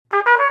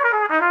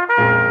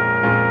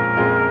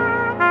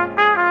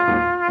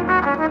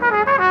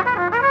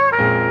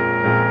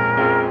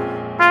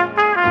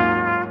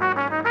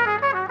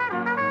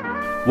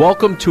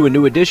Welcome to a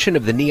new edition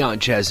of the Neon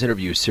Jazz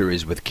Interview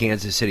Series with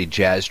Kansas City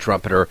Jazz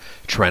trumpeter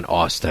Trent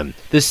Austin.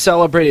 This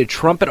celebrated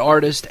trumpet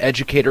artist,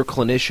 educator,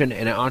 clinician,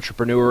 and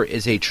entrepreneur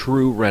is a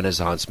true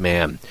Renaissance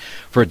man.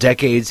 For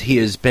decades, he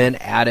has been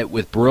at it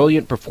with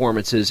brilliant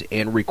performances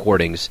and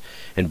recordings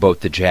in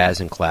both the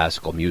jazz and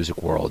classical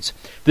music worlds.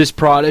 This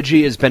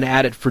prodigy has been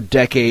at it for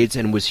decades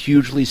and was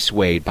hugely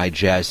swayed by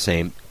jazz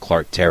saint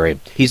Clark Terry.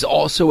 He's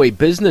also a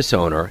business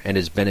owner and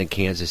has been in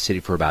Kansas City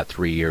for about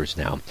 3 years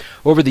now.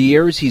 Over the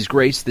years, he's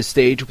graced the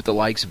stage with the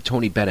likes of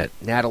Tony Bennett,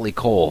 Natalie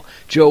Cole,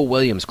 Joe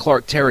Williams,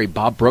 Clark Terry,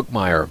 Bob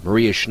Brookmeyer,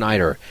 Maria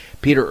Schneider,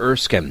 Peter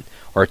Erskine,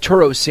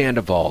 Arturo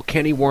Sandoval,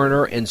 Kenny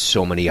Werner, and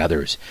so many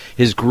others.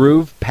 His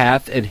groove,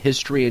 path, and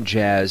history in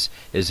jazz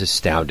is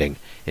astounding.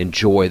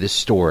 Enjoy the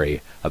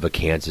story of a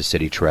Kansas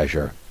City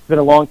treasure. It's been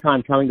a long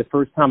time coming. The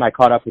first time I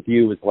caught up with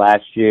you was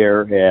last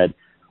year at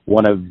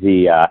one of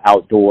the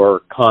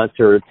outdoor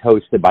concerts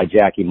hosted by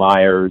Jackie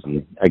Myers,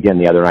 and again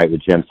the other night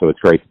with Jim, so it's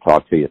great to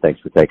talk to you.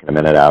 Thanks for taking a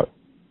minute out.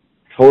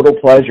 Total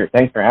pleasure.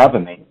 Thanks for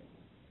having me.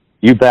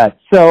 You bet.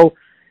 So,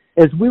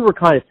 as we were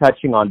kind of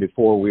touching on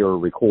before we were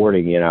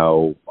recording, you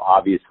know,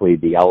 obviously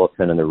the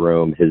elephant in the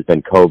room has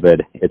been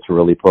COVID. It's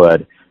really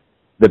put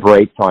the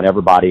brakes on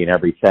everybody and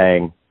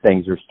everything.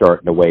 Things are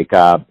starting to wake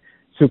up.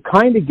 So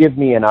kind of give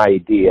me an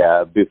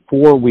idea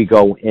before we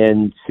go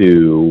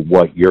into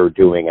what you're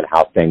doing and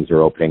how things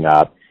are opening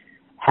up.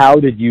 How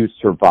did you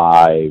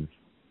survive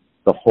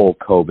the whole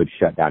COVID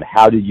shutdown?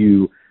 How did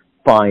you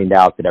find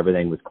out that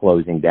everything was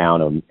closing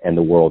down and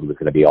the world was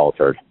going to be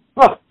altered?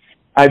 Well,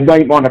 I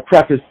might want to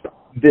preface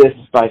this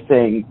by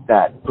saying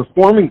that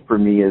performing for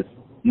me is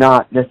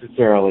not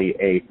necessarily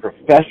a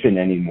profession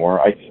anymore.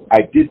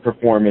 I did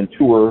perform and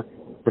tour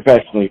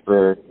professionally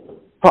for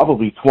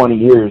probably 20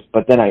 years,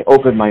 but then I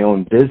opened my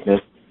own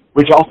business,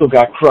 which also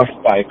got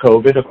crushed by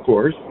COVID, of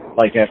course,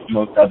 like at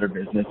most other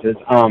businesses.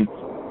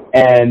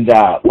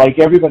 Like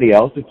everybody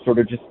else, it's sort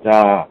of just,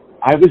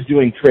 I was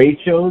doing trade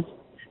shows,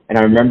 and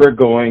I remember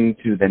going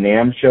to the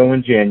NAMM show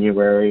in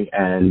January,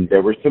 and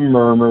there were some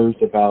murmurs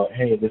about,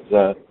 hey,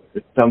 there's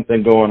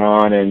something going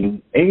on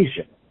in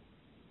Asia.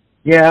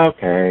 Yeah,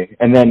 okay.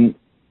 And then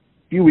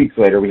a few weeks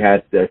later, we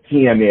had the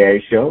TMAA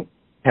show,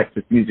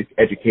 Texas Music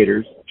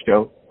Educators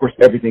Show. Of course,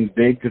 everything's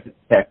big because it's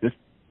Texas.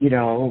 You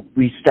know,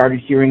 we started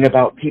hearing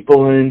about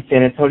people in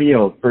San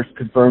Antonio, first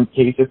confirmed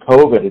case of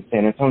COVID in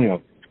San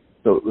Antonio.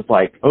 So it was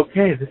like,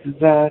 okay, this is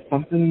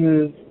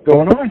something is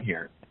going on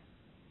here.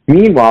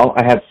 Meanwhile,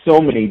 I have so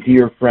many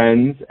dear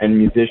friends and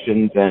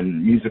musicians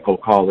and musical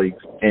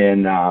colleagues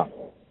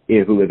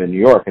who live in New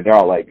York, and they're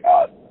all like,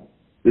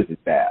 this is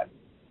bad.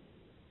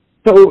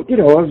 So, you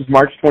know, it was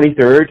March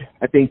 23rd,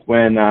 I think,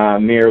 when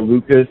Mayor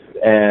Lucas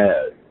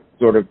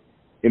sort of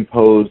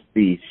imposed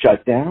the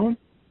shutdown.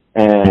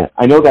 And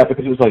I know that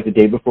because it was like the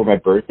day before my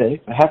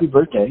birthday. A happy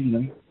birthday, you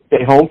know,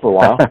 stay home for a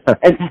while.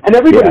 and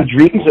everybody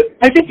dreams of,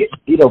 I think,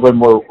 you know, when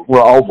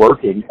we're all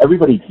working,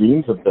 everybody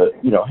dreams of the,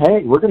 you know,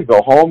 hey, we're going to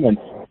go home and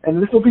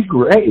this will be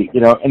great, you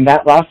know, and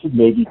that lasted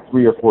maybe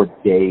 3 or 4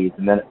 days.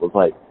 And then it was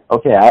like,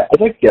 okay, I'd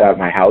like to get out of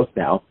my house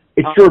now.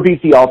 It sure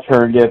beats the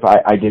alternative.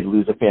 I did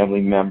lose a family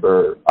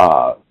member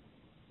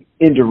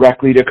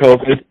indirectly to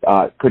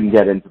COVID. Couldn't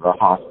get into the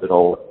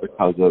hospital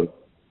because of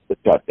the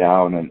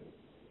shutdown. And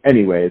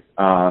anyways,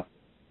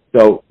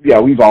 so yeah,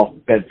 we've all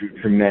been through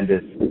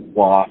tremendous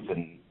loss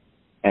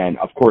and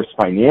of course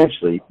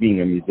financially,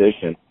 being a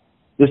musician,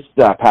 this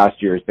past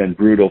year has been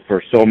brutal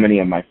for so many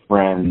of my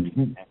friends.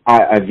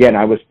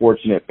 I was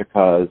fortunate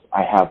because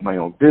I have my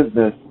own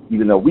business.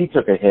 Even though we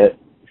took a hit,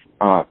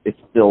 it's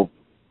still,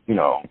 you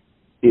know,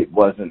 it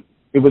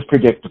was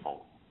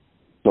predictable.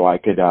 So I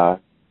could,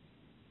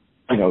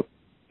 you know,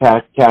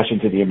 cash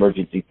into the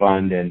emergency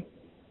fund and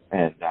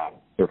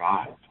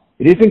survive.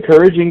 It is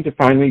encouraging to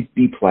finally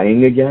be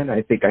playing again.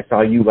 I think I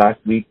saw you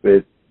last week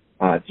with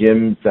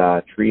Jim's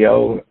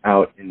trio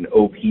out in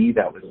OP.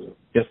 That was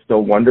just so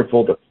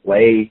wonderful to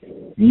play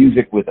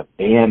music with a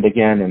band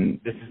again. And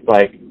this is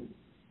like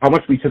how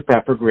much we took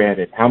that for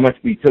granted, how much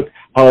we took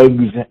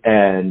hugs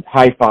and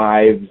high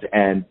fives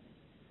and,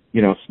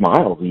 you know,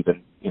 smiles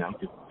even. You know,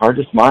 it's hard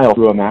to smile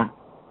through a mask.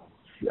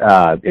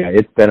 Yeah,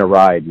 it's been a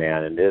ride,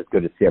 man, and it is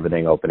good to see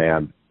everything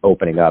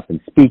opening up. And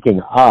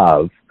speaking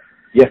of,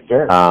 yes,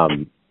 sir.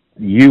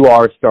 You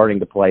are starting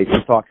to play.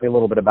 So talk to me a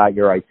little bit about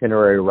your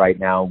itinerary right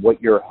now,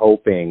 what you're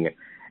hoping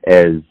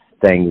as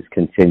things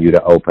continue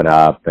to open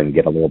up and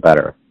get a little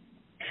better.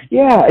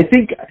 Yeah, I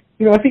think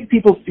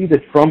people see the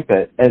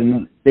trumpet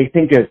and they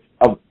think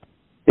of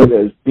it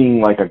as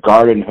being like a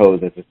garden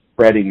hose, as a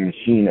spreading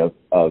machine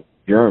of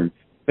germs.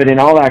 But in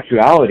all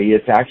actuality,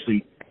 it's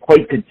actually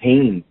quite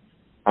contained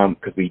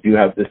because we do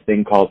have this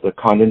thing called the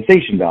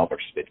condensation valve or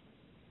spit.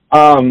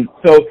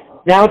 So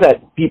now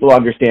that people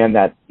understand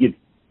that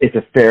it's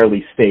a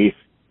fairly safe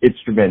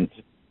instrument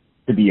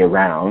to be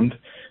around,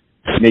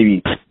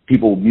 maybe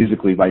people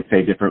musically might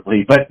say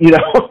differently, but, you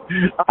know,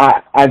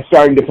 I'm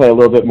starting to play a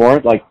little bit more.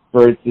 Like,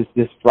 for instance,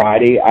 this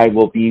Friday, I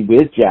will be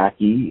with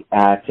Jackie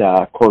at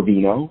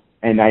Corvino,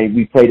 and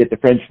we played at the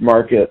French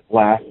Market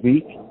last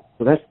week.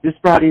 So that's this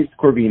Friday's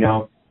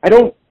Corvino. I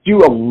don't do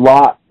a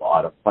lot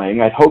of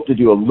playing. I'd hope to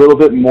do a little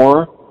bit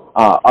more.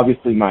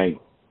 Obviously, my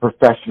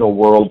professional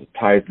world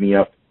ties me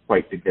up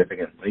quite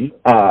significantly.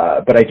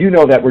 But I do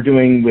know that we're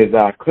doing with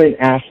Clint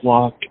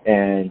Ashlock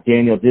and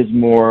Daniel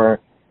Dismore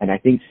and I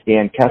think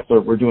Stan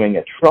Kessler, we're doing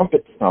a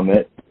trumpet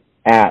summit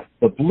at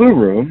the Blue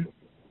Room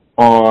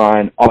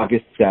on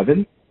August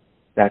 7th.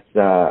 That's,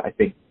 I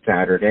think,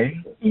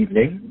 Saturday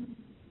evening.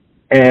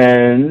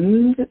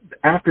 And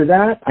after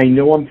that, I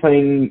know I'm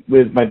playing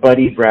with my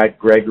buddy Brad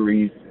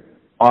Gregory's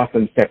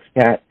awesome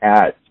sextet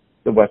at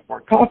the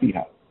Westport Coffee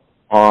House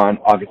on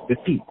August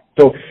 15th.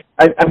 So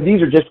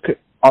these are just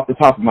off the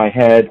top of my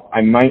head.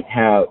 I might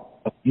have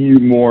a few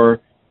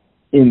more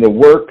in the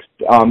works.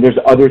 There's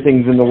other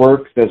things in the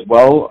works as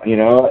well. You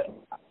know,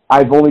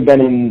 I've only been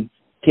in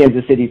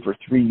Kansas City for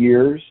 3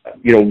 years.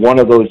 You know, one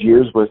of those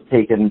years was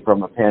taken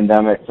from a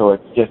pandemic, so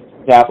it's just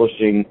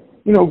establishing,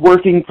 you know,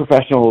 working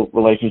professional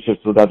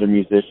relationships with other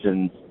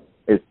musicians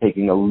is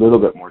taking a little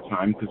bit more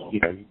time because, you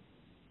know, you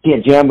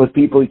can't jam with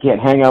people, you can't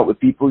hang out with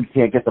people, you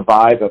can't get the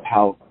vibe of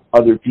how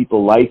other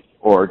people like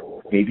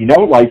or maybe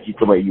don't like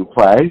the way you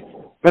play.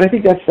 But I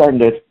think that's starting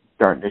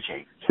to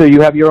change. So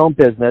you have your own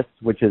business,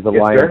 which is a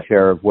Yes, lion's sir.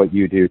 share of what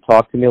you do.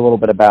 Talk to me a little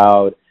bit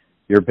about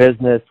your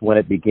business, when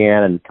it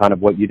began, and kind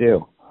of what you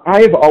do.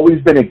 I have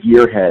always been a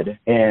gearhead,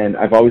 and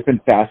I've always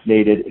been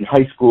fascinated. In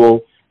high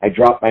school, I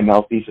dropped my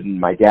mouthpiece, and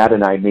my dad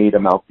and I made a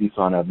mouthpiece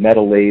on a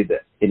metal lathe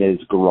in his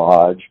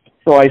garage.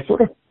 So I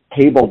sort of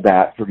tabled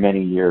that for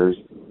many years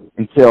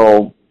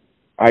until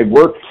I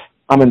worked.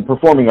 I'm a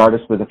performing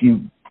artist with a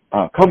few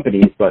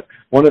companies, but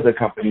one of the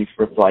companies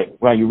was like,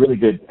 "Wow, you're really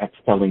good at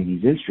selling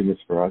these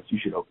instruments for us. You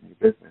should open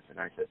your business." And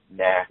I said,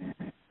 "Nah."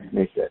 And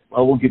they said,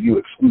 "Well, we'll give you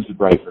exclusive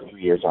rights for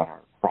 3 years on our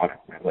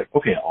product." And I was like,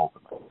 "Okay, I'll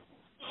open my business."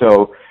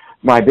 So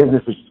my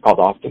business, which is called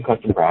Austin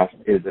Custom Crafts,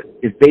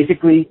 is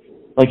basically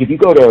like if you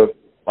go to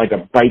like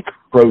a bike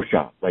pro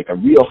shop, like a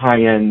real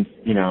high-end,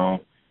 you know,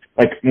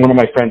 like one of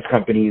my friend's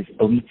companies,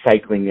 Elite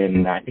Cycling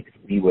in, I think it's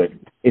Leewood.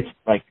 It's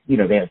like, you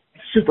know, they have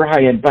super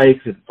high-end bikes,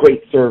 it's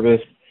great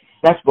service.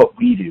 That's what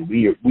we do.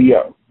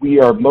 We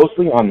are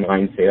mostly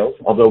online sales,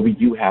 although we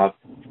do have,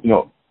 you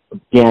know,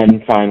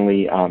 again,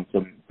 finally,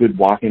 some good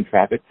walk-in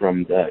traffic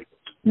from the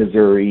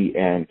Missouri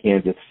and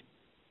Kansas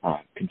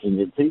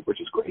contingency, which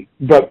is great.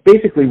 But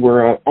basically,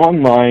 we're an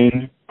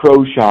online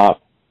pro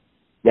shop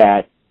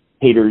that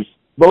caters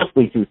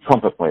mostly to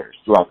trumpet players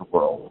throughout the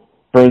world.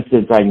 For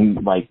instance,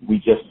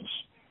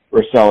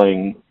 we're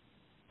selling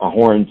a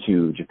horn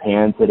to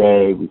Japan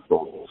today. We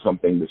sold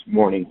something this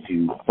morning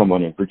to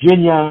someone in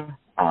Virginia.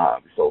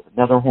 We sold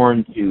another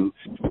horn to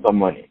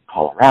someone in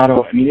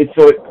Colorado. I mean,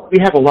 we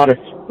have a lot of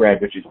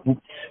spread, which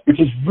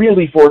is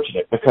really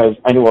fortunate because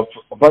I know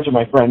a bunch of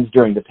my friends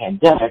during the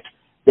pandemic,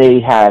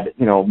 they had,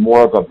 you know,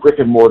 more of a brick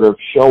and mortar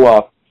show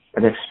up,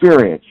 an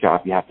experience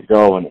shop. You have to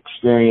go and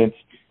experience.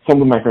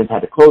 Some of my friends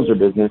had to close their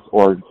business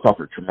or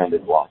suffer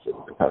tremendous losses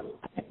because of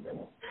the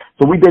pandemic.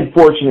 So we've been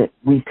fortunate.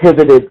 We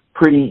pivoted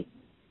pretty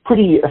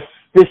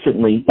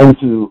efficiently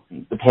into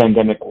the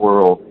pandemic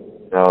world.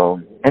 So,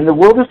 and the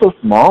world is so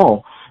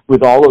small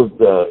with all of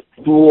the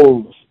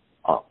tools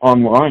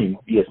online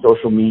via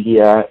social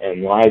media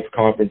and live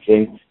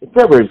conferencing. It's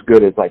never as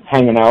good as like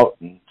hanging out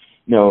and,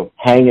 you know,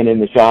 hanging in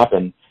the shop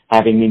and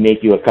having me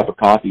make you a cup of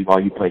coffee while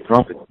you play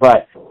trumpet.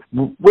 But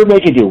we're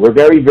making do. We're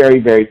very, very,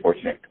 very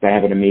fortunate because I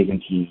have an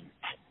amazing team,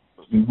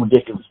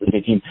 ridiculously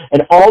big team.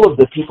 And all of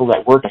the people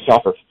that work at the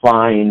shop are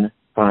fine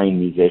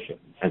musicians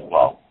as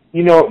well.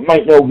 You know,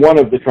 might know one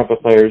of the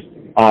trumpet players,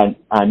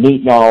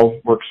 Nate Null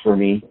works for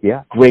me.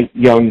 Yeah. Great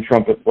young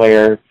trumpet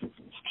player,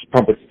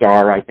 trumpet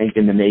star, I think,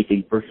 in the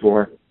making for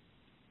sure.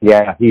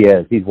 Yeah, he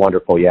is. He's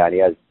wonderful. Yeah, and he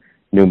has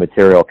new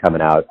material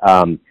coming out.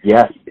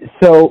 Yes.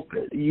 So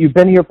you've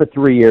been here for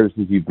 3 years,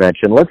 as you've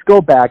mentioned. Let's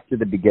go back to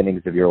the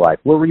beginnings of your life.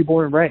 Where were you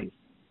born and raised?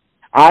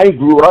 I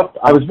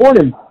was born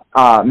in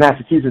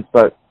Massachusetts,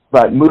 but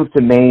moved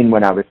to Maine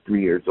when I was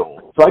 3 years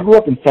old. So I grew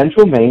up in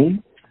central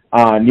Maine,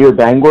 near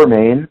Bangor,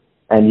 Maine.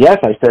 And yes,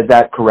 I said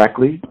that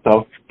correctly.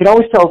 So you can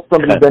always tell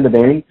somebody's been to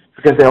Maine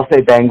because they'll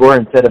say Bangor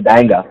instead of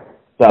Banga.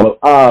 So,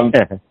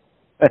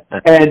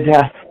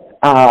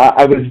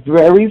 I was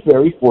very,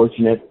 very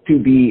fortunate to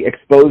be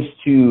exposed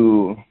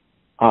to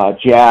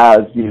jazz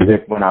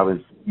music when I was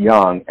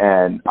young.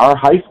 And our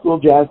high school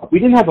jazz, we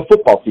didn't have a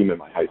football team in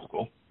my high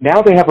school.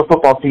 Now they have a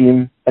football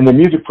team, and the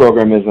music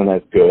program isn't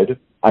as good.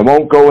 I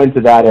won't go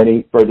into that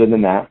any further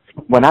than that.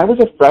 When I was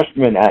a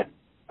freshman at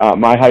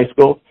my high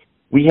school,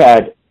 we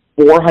had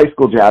 4 high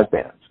school jazz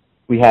bands.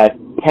 We had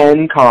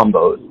 10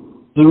 combos,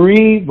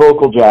 3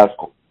 vocal jazz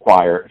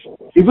choirs.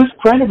 It was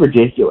kind of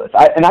ridiculous.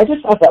 I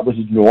just thought that was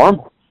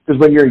normal. Because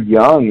when you're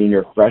young and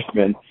you're a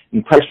freshman,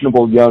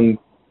 impressionable young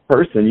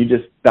person, you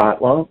just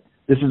thought, well,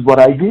 this is what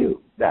I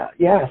do. So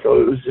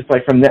it was just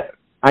like from that,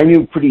 I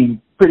knew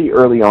pretty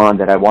early on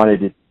that I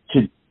wanted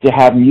to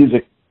have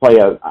music play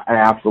an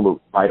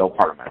absolute vital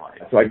part of my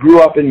life. So I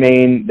grew up in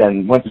Maine,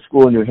 then went to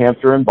school in New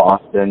Hampshire and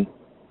Boston,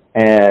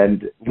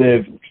 and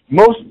lived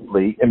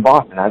mostly in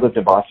Boston. I lived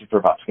in Boston for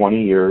about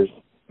 20 years.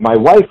 My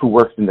wife, who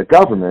works in the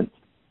government,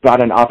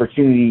 got an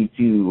opportunity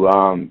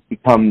to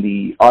become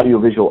the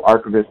audiovisual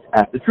archivist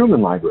at the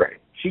Truman Library.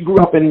 She grew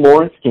up in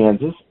Lawrence,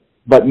 Kansas,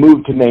 but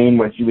moved to Maine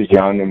when she was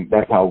young, and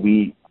that's how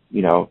we,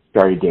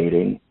 started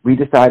dating. We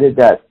decided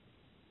that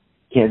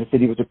Kansas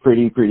City was a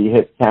pretty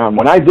hip town.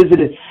 When I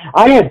visited,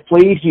 I had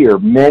played here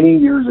many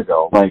years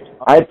ago. Like,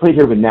 I had played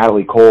here with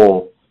Natalie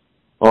Cole,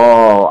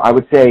 I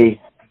would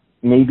say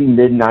maybe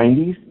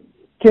mid-'90s.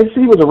 Kansas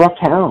City was a rough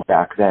town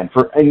back then.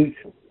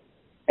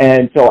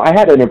 And so I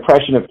had an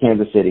impression of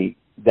Kansas City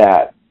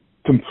that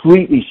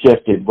completely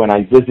shifted when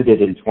I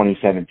visited in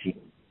 2017.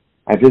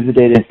 I visited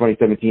in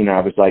 2017, and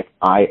I was like,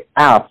 I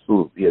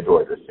absolutely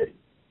adore this city.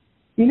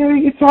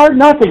 It's hard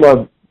not to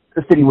love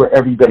a city where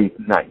everybody's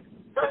nice.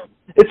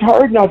 It's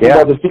hard not to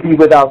love a city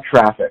without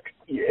traffic.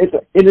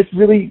 It's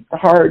really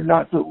hard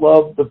not to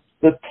love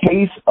the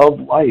pace of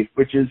life,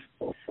 which is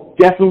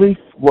definitely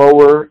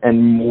slower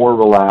and more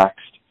relaxed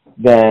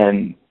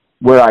than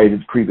where I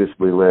had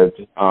previously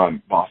lived,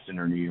 Boston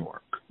or New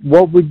York.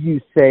 What would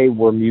you say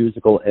were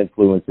musical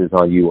influences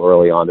on you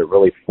early on that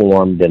really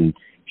formed and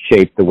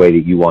shaped the way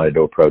that you wanted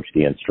to approach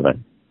the instrument?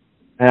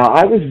 Now,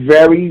 I was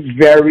very,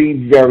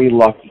 very, very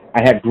lucky.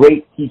 I had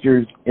great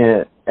teachers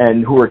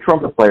and who were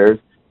trumpet players.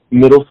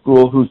 Middle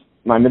school, who's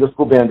my middle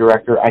school band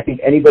director. I think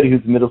anybody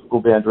who's a middle school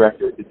band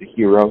director is a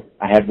hero.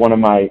 I had one of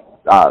my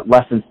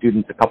lesson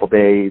students a couple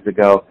days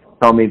ago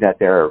tell me that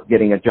they're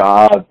getting a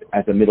job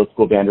as a middle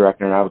school band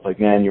director, and I was like,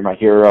 man, you're my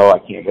hero. I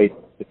can't wait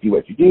to see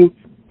what you do.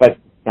 But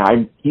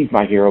he's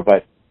my hero.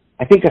 But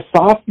I think a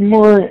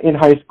sophomore in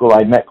high school,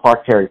 I met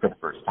Clark Terry for the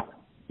first time.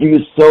 He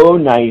was so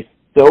nice,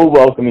 so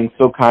welcoming,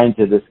 so kind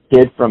to this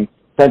kid from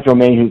Central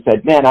Maine who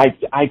said, man,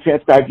 I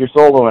transcribed your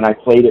solo, and I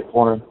played it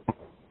for him.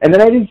 And then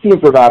I didn't see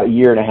him for about a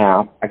year and a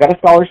half. I got a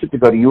scholarship to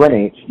go to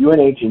UNH.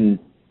 UNH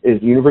is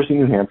the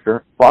University of New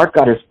Hampshire. Clark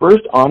got his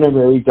first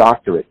honorary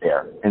doctorate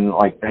there in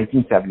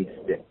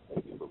 1976.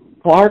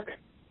 Clark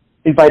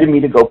invited me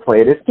to go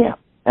play at his camp.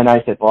 And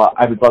I said, well,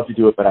 I would love to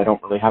do it, but I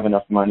don't really have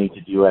enough money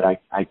to do it.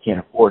 I can't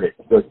afford it.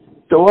 He goes,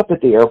 show up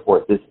at the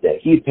airport this day.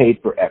 He paid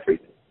for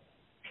everything.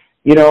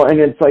 And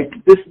it's like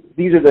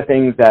these are the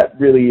things that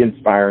really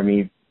inspire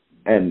me,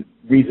 and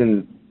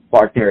reason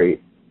Clark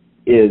Terry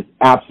is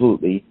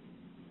absolutely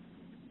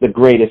the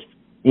greatest.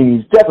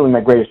 He's definitely my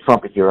greatest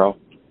trumpet hero,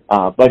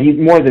 but he's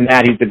more than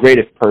that. He's the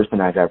greatest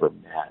person I've ever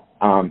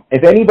met.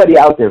 If anybody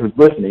out there who's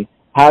listening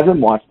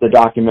hasn't watched the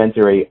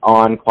documentary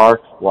on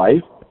Clark's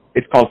life,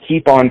 it's called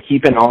Keep On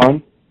Keepin'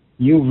 On.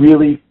 You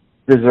really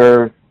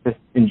deserve to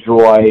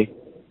enjoy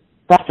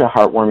such a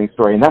heartwarming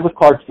story, and that was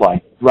Clark's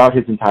life throughout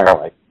his entire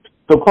life.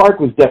 So Clark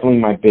was definitely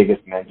my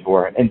biggest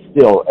mentor, and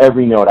still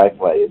every note I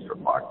play is for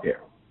Clark Terry.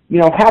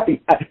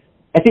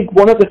 I think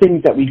one of the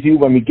things that we do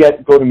when we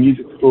go to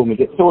music school and we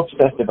get so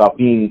obsessed about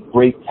being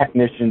great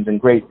technicians and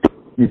great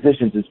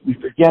musicians is we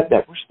forget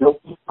that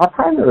our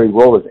primary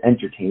role is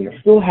entertainers. We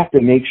still have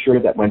to make sure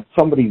that when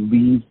somebody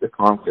leaves the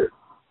concert,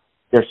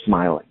 they're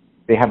smiling,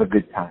 they have a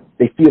good time,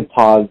 they feel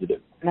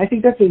positive. And I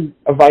think that's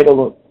a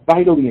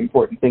vitally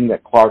important thing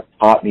that Clark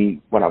taught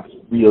me when I was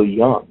real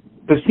young.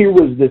 Because here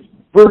was this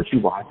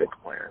virtuosic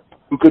player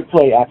who could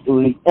play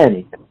absolutely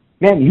anything.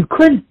 Man, you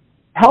couldn't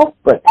help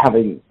but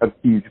having a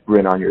huge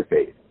grin on your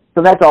face.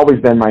 So that's always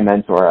been my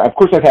mentor. Of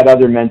course, I've had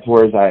other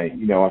mentors. I've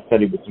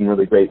studied with some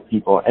really great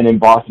people. And in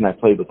Boston, I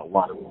played with a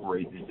lot of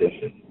great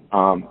musicians.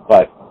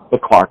 But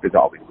Clark is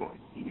always going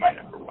to be my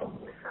number one.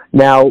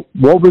 Now,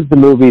 what was the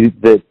movie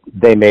that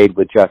they made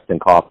with Justin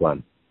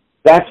Coughlin?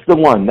 That's the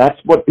one. That's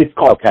what it's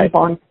called. Okay.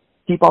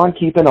 Keep on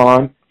keeping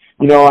on.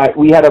 We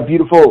had a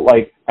beautiful,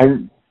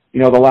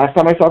 the last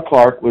time I saw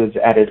Clark was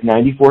at his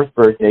 94th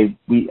birthday.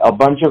 A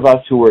bunch of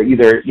us who were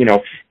either,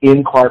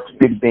 in Clark's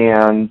big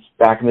bands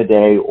back in the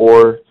day,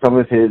 or some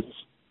of his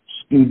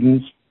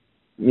students,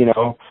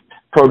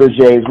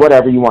 proteges,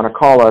 whatever you want to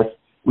call us,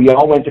 we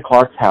all went to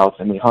Clark's house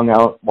and we hung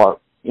out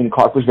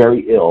Clark was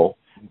very ill,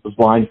 was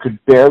blind, could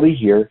barely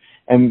hear,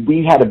 and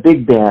we had a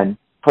big band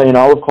playing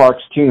all of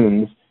Clark's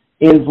tunes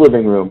in his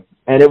living room,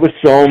 and it was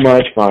so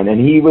much fun, and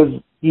he was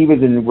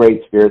in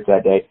great spirits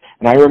that day.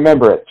 And I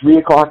remember at 3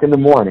 o'clock in the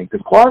morning,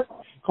 because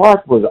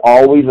Clark was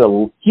always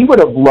he would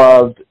have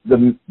loved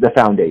the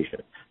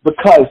Foundation,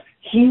 because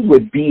he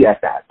would be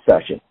at that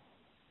session.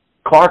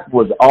 Clark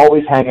was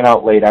always hanging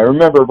out late. I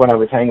remember when I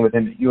was hanging with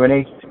him at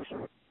UNH,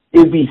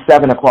 it'd be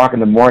 7 o'clock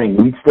in the morning.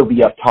 We'd still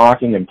be up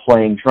talking and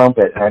playing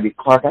trumpet. And I'd be,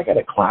 Clark, I got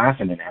a class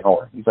in an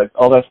hour. He's like,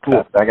 oh, that's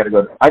cool. I got to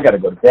go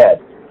to bed.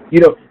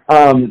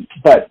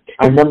 But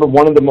I remember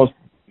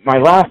my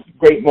last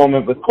great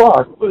moment with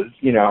Clark was,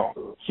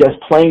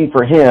 just playing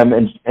for him,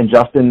 and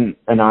Justin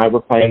and I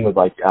were playing with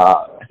I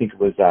think it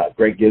was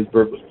Greg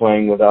Gisbert was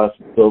playing with us,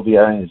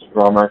 Sylvia, his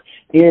drummer,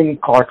 in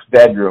Clark's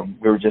bedroom.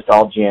 We were just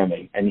all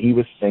jamming, and he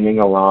was singing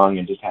along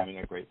and just having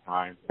a great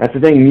time. That's the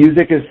thing.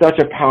 Music is such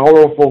a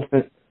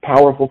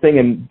powerful thing,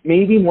 and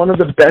maybe one of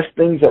the best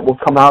things that will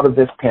come out of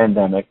this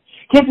pandemic.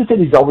 Kansas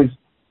City's always,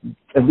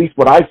 at least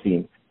what I've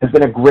seen, has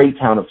been a great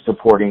town of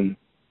supporting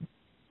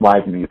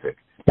live music.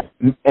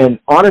 And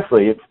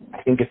honestly,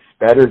 I think it's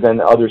better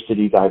than other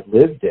cities I've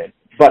lived in.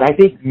 But I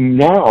think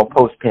now,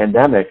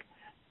 post-pandemic,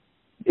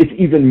 it's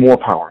even more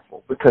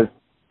powerful because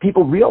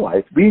people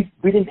realize we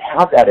didn't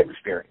have that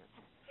experience.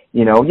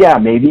 You know, yeah,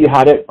 maybe you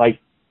had it like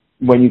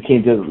when you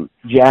came to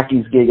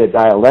Jackie's gig at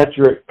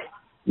Dielectric,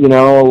 you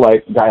know,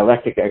 like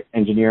Dialectic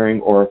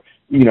Engineering, or,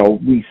 you know,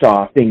 we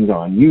saw things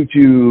on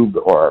YouTube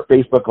or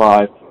Facebook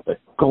Live, but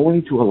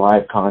going to a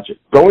live concert,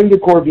 going to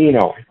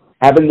Corvino,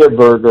 having their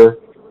burger,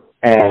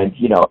 and,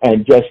 you know,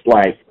 and just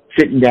like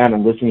sitting down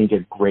and listening to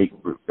a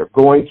great group, or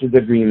going to the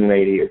Green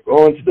Lady, or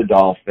going to the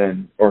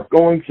Dolphin, or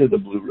going to the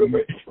Blue Room.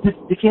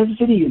 The Kansas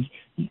City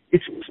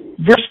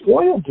they're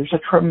spoiled. There's a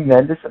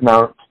tremendous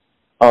amount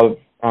of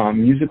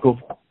musical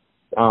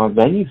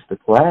venues to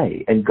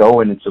play and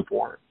go in and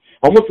support.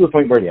 Almost to the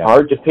point where it's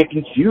hard to pick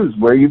and choose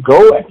where you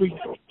go every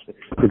day.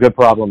 It's a good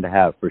problem to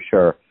have, for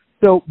sure.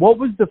 So what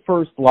was the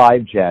first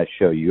live jazz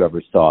show you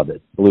ever saw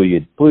that blew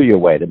you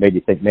away, that made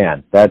you think,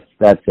 man, that's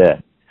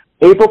it?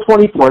 April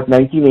 24th,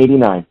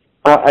 1989.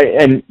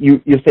 And you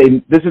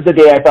say, this is the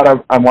day I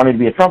thought I wanted to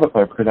be a trumpet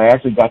player, because I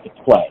actually got to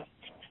play.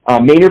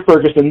 Maynard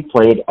Ferguson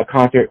played a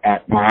concert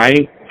at my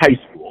high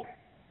school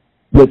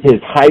with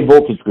his high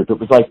voltage group. It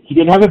was like, he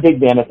didn't have a big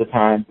band at the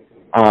time,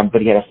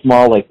 but he had a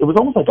small, like, it was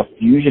almost like a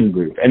fusion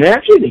group. And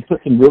actually they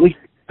put some really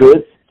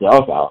good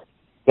stuff out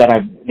that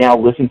I've now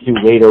listened to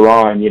later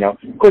on, you know.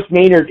 Of course,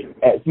 Maynard,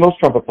 as most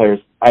trumpet players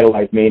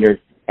idolize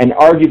Maynard, and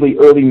arguably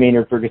early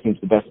Maynard Ferguson's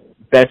the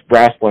best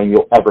brass playing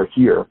you'll ever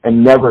hear,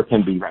 and never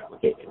can be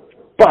replicated.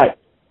 But,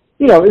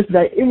 you know, it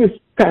was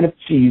kind of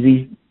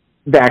cheesy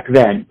back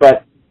then.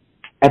 But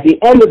at the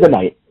end of the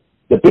night,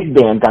 the big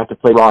band got to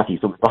play Rocky.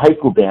 So it was the high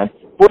school band.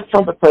 Fourth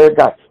trumpet player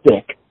got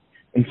sick,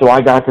 and so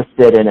I got to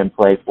sit in and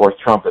play fourth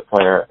trumpet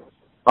player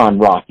on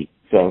Rocky.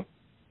 So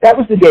that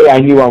was the day I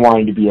knew I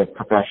wanted to be a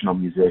professional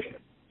musician.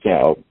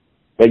 So,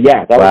 but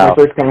yeah, that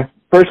was my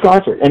first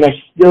concert. And I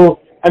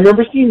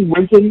remember seeing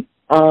Winton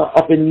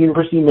up in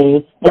University of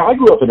Maine. Now, I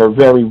grew up in a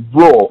very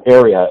rural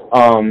area,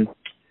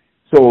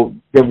 so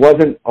there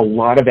wasn't a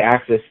lot of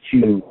access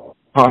to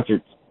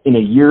concerts in a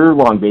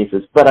year-long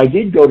basis. But I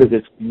did go to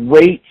this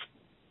great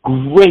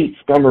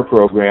summer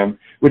program,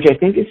 which I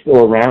think is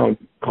still around,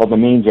 called the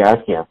Maine Jazz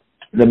Camp.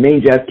 The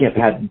Maine Jazz Camp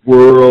had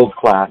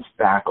world-class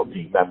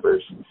faculty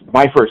members.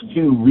 My first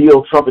two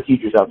real trumpet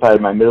teachers outside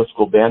of my middle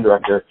school band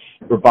director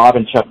were Bob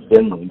and Chuck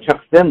Finley. And Chuck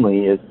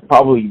Finley is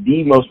probably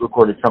the most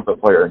recorded trumpet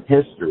player in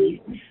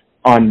history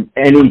on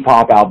any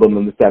pop album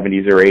in the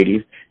 70s or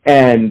 80s.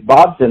 And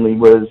Bob Finley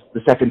was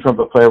the second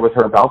trumpet player with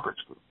Herb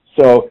Alpert's group.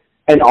 So,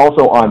 and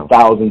also on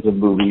thousands of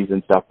movies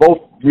and stuff. Both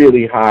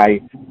really high,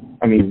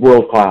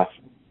 world-class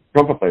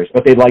trumpet players,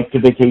 but they liked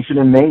to vacation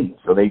in Maine.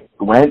 So they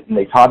went and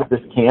they taught at this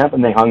camp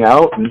and they hung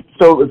out. And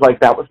so it was like,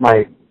 that was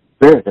my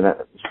experience. And it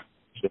was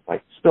just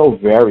like still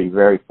very,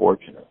 very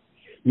fortunate.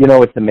 You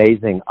know, it's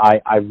amazing. I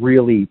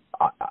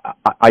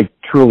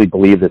truly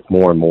believe this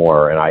more and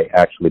more, and I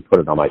actually put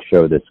it on my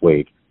show this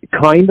week.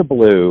 Kinda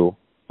Blue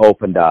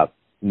opened up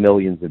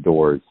millions of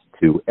doors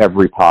to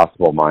every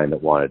possible mind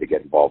that wanted to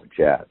get involved with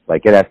jazz.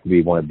 Like, it has to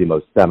be one of the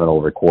most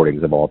seminal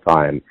recordings of all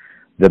time,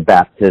 the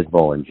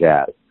baptismal in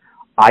jazz.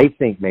 I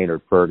think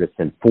Maynard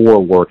Ferguson, for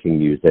working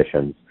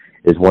musicians,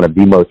 is one of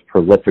the most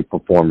prolific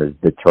performers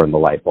that turned the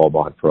light bulb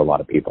on for a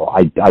lot of people.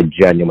 I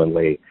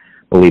genuinely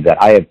believe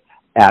that. I have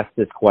asked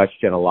this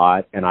question a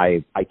lot, and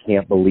I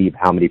can't believe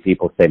how many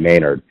people say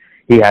Maynard.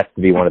 He has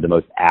to be one of the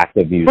most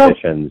active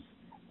musicians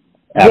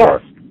ever.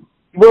 Yes.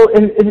 Well,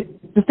 and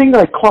the thing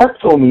that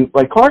Clark told me,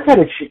 like, Clark had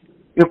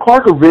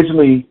Clark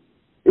originally,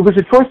 it was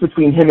a choice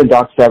between him and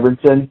Doc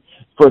Severinsen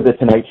for the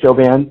Tonight Show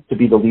band to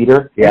be the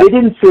leader. Yeah. They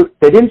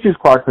didn't choose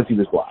Clark because he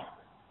was black.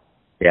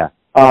 Yeah.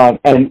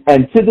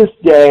 And to this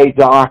day,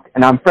 Doc,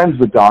 and I'm friends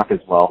with Doc as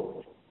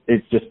well.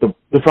 It's just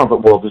the trumpet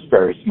world is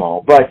very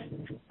small. But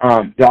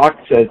Doc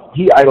says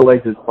he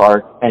idolizes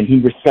Clark and he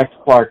respects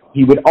Clark.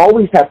 He would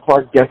always have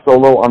Clark guest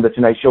solo on the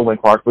Tonight Show when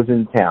Clark was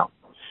in town,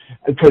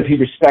 because he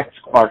respects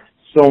Clark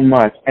so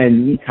much,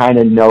 and he kind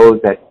of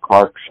knows that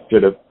Clark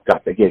should have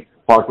got the gig.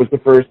 Clark was the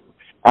first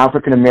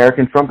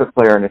African-American trumpet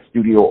player in a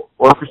studio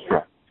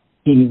orchestra.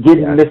 He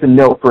didn't miss a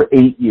note for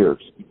 8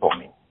 years, he told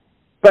me.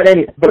 But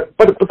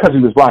because he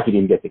was black, he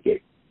didn't get the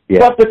gig. Yeah.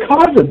 But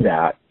because of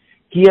that,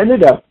 he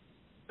ended up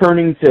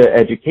turning to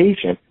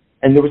education,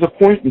 and there was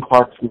a point in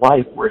Clark's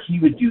life where he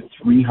would do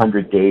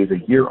 300 days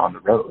a year on the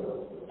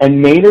road.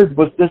 And Maynard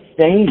was the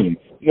same.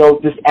 You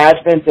know, this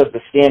advent of the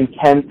Stan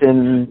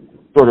Kenton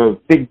sort of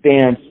big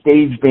band,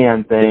 stage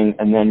band thing,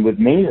 and then with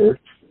Maynard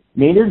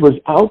was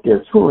out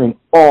there touring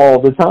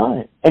all the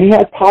time. And he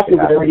had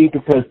popularity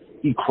because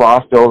he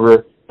crossed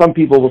over. Some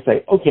people will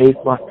say, okay, it's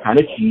kind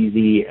of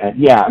cheesy.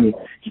 And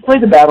he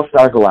played the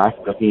Battlestar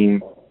Galactica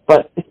theme,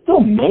 but it's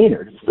still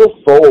Maynard. It's still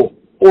soul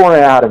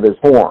pouring out of his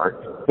horn,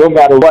 no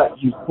matter what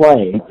he's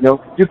playing. You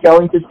know, Duke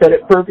Ellington said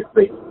it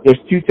perfectly. There's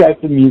two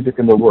types of music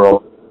in the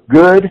world,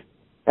 good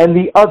and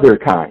the other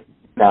kind.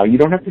 Now, you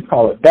don't have to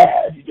call it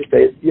bad. You just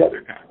say it's the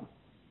other kind.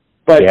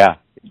 But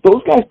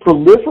those guys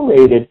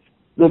proliferated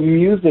the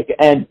music,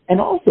 and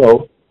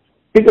also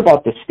think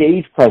about the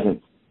stage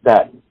presence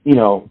that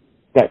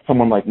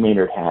someone like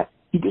Maynard had.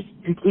 He was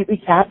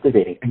completely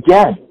captivating.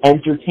 Again,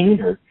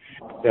 entertainer.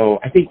 So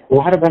I think a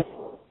lot of us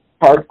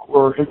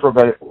hardcore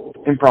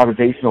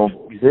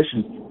improvisational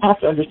musicians have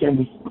to understand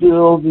we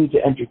still need to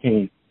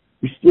entertain.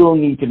 We still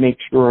need to make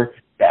sure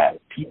that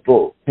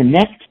people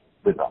connect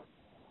with us.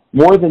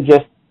 More than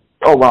just,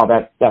 oh, wow,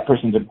 that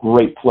person's a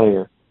great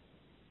player.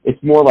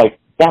 It's more like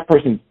that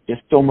person's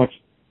just so much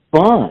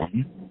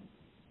fun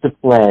to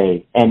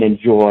play and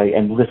enjoy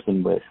and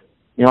listen with.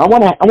 You know, I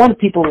want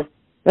people,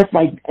 that's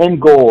my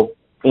end goal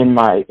in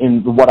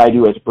what I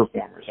do as a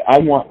performer. I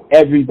want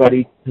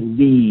everybody to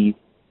leave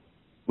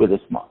with a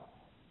smile.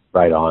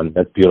 Right on.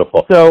 That's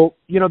beautiful. So,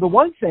 you know, the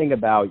one thing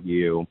about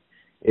you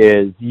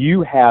is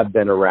you have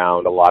been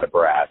around a lot of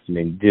brass. I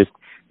mean, just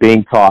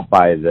being taught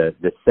by the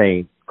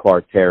Saint,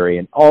 Clark Terry,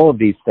 and all of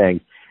these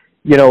things.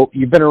 You know,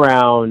 you've been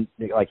around,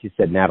 like you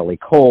said, Natalie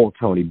Cole,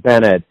 Tony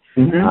Bennett,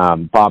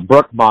 Bob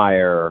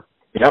Brookmeyer,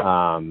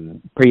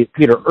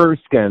 Peter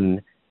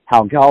Erskine,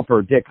 Hal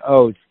Galper, Dick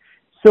Oates.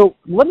 So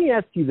let me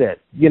ask you this.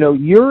 You know,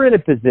 you're in a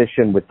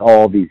position with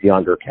all these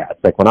younger cats.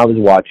 Like when I was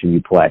watching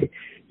you play,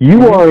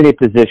 you are in a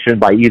position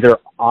by either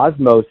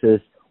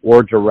osmosis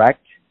or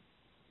direct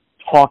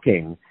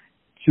talking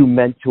to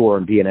mentor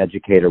and be an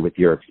educator with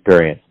your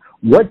experience.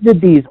 What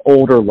did these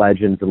older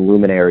legends and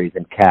luminaries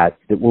and cats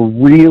that were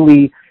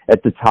really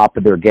at the top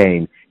of their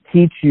game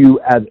teach you,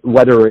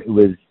 whether it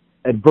was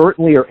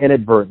advertently or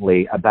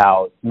inadvertently,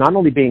 about not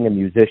only being a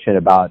musician,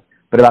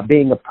 but about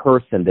being a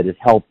person that has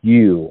helped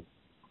you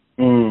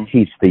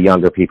teach the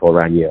younger people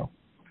around you?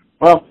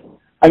 Well,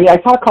 I mean, I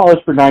taught college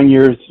for 9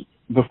 years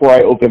before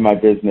I opened my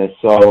business,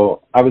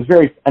 so I was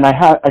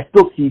I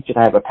still teach and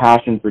I have a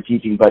passion for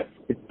teaching, but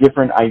it's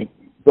different.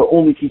 The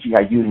only teaching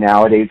I do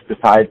nowadays,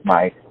 besides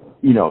my,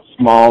 you know,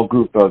 small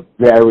group of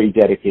very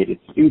dedicated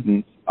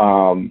students,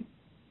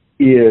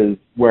 is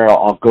where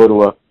I'll go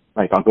to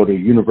a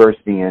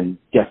university and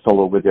guest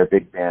solo with their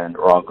big band,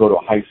 or I'll go to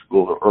a high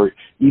school, or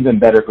even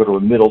better, go to a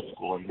middle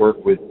school and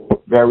work with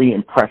very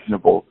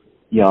impressionable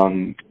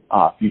young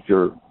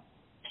future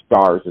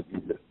stars of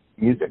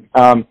music.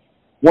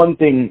 One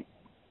thing,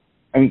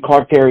 I mean,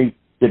 Clark Terry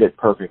did it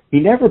perfect.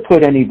 He never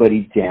put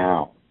anybody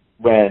down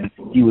when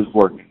he was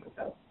working with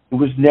them. It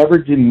was never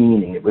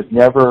demeaning. It was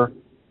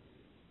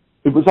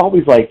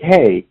always like,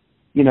 hey,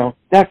 you know,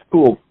 that's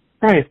cool.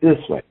 Try it this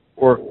way.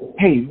 Or,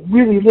 hey,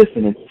 really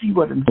listen and see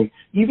what I'm saying.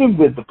 Even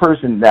with the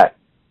person that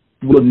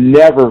will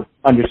never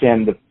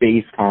understand the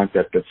base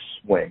concept of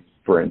swing,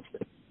 for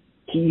instance.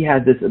 He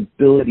had this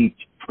ability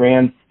to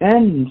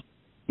transcend,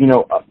 you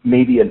know,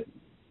 maybe an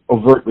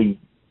overtly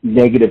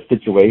negative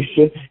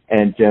situation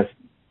and just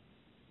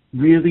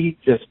really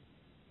just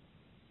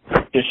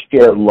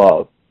share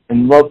love,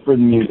 and love for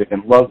the music,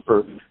 and love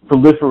for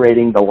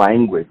proliferating the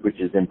language, which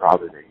is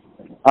improvisation.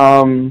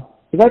 So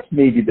that's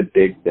maybe the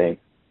big thing.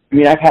 I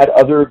mean, I've had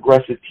other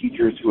aggressive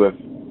teachers who have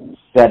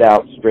set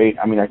out straight.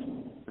 I mean,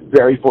 I'm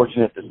very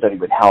fortunate to study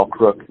with Hal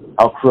Crook.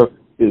 Hal Crook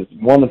is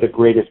one of the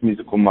greatest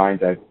musical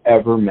minds I've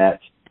ever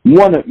met.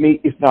 One of,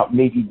 if not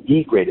maybe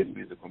the greatest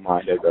musical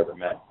mind I've ever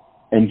met.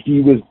 And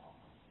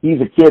he's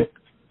a kid.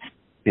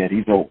 Yeah,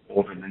 he's no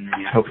older than me.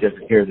 I hope he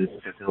doesn't hear this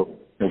because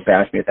he'll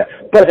bash me at that.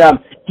 But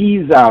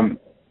he's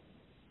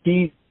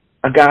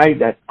a guy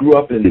that grew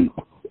up in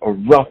a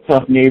rough,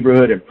 tough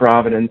neighborhood in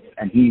Providence,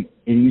 and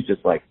he's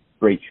just like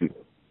straight shooter,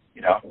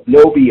 you know,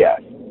 no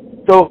BS.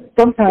 So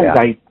sometimes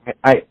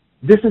I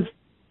this is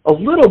a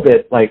little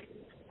bit like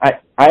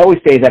I always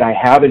say that I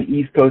have an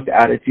East Coast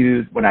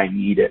attitude when I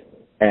need it,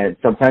 and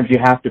sometimes you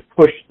have to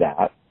push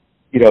that.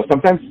 You know,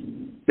 sometimes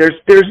there's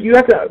you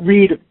have to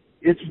read.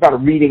 It's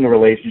about reading a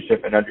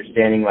relationship and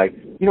understanding, like,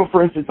 you know,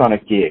 for instance, on a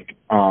gig,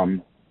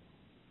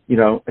 you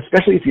know,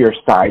 especially if you're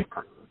a side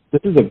person.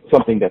 This is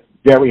something that's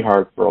very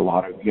hard for a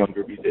lot of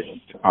younger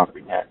musicians to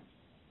comprehend.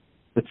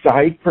 The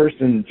side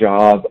person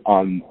job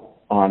on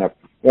a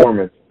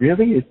performance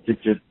really is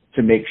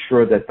to make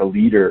sure that the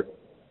leader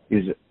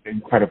is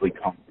incredibly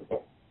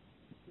comfortable.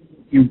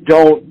 You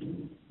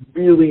don't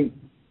really,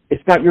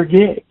 it's not your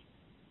gig.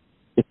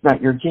 It's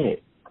not your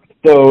gig.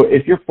 So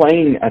if you're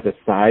playing as a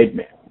side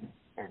man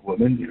or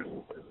woman, you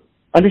know,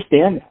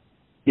 understand that.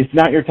 It's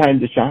not your time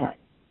to shine.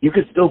 You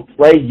could still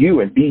play you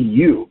and be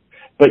you,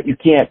 but you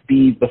can't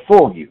be the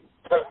full you.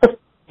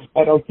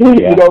 I don't think,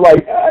 you know,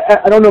 like,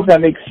 I don't know if that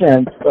makes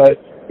sense,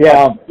 but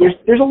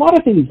there's a lot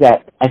of things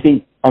that I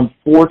think,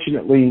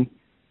 unfortunately,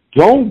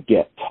 don't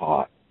get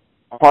taught.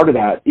 Part of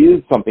that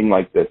is something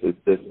like this, is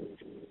this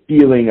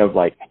feeling of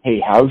like,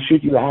 hey, how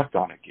should you act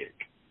on a gig?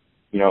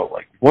 You know,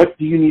 like, what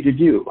do you need to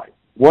do? Like,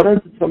 what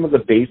are some of the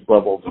base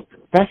levels of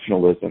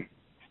professionalism?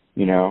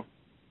 You know,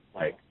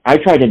 like, I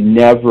try to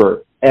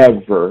never,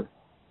 ever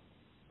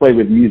play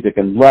with music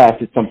unless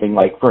it's something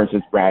like, for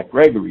instance, Brad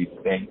Gregory's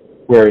thing,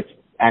 where it's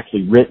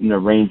actually written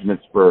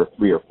arrangements for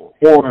 3 or 4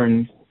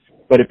 horns.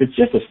 But if it's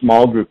just a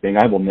small group thing,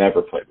 I will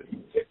never play with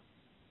music.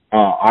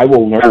 I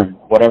will learn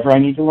whatever I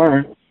need to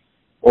learn,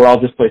 or I'll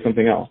just play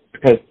something else,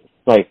 because,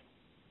 like,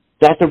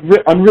 that's an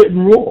unwritten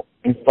rule.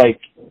 It's like,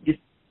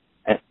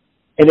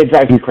 and it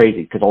drives me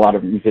crazy because a lot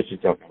of musicians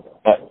don't know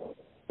that. But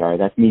sorry,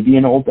 that's me being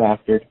an old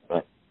bastard.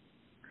 But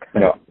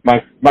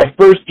My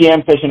first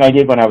jam session I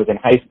did when I was in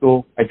high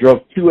school, I drove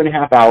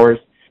 2.5 hours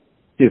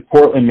to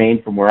Portland,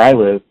 Maine from where I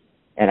live,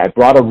 and I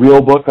brought a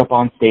real book up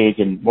on stage,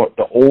 and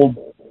the old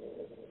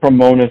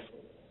trombonist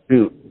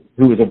who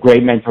was a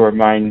great mentor of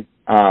mine,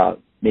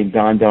 named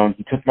Don Doan,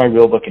 he took my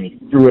real book and he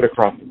threw it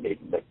across the stage.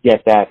 He's like,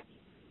 get that.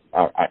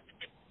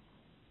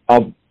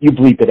 You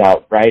bleep it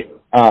out, right?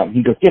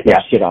 He goes, get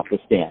that shit off the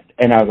stand.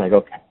 And I was like,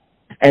 okay.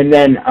 And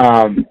then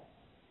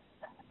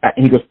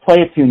he goes, play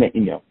a tune that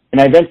you know. And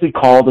I eventually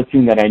called a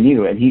tune that I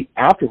knew, and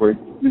afterwards,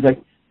 he was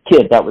like,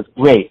 kid, that was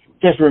great.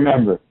 Just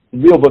remember, the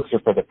real books are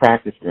for the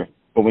practice room,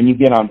 but when you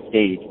get on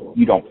stage,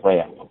 you don't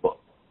play out of a book.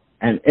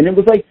 And it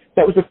was like,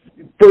 that was the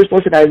first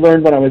lesson I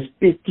learned when I was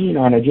 15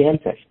 on a jam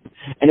session.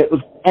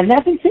 And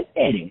that's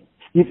intimidating.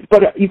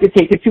 But you could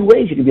take it two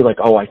ways. You could be like,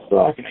 oh, I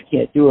suck and I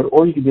can't do it.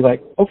 Or you could be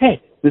like,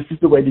 okay, this is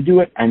the way to do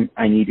it, and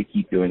I need to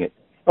keep doing it.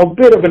 A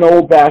bit of an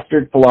old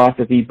bastard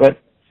philosophy, but,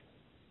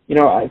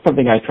 it's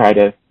something I try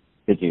to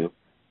do.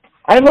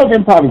 I love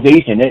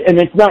improvisation, and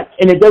it's not,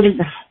 and it doesn't,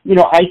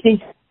 I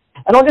think,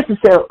 I don't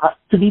necessarily,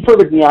 to be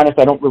perfectly honest,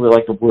 I don't really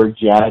like the word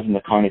jazz and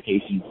the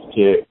connotations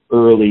to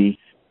early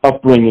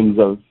upbringings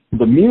of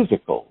the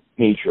musical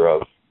nature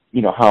of,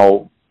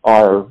 how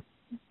our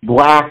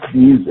black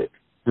music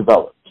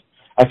developed.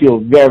 I feel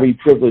very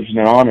privileged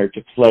and honored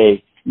to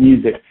play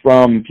music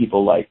from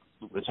people like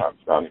Louis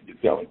Armstrong and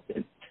Duke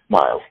Ellington,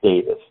 Miles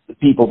Davis, the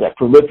people that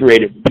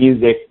proliferated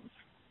music,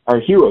 are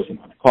heroes in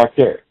Clark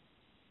Terry.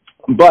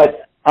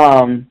 But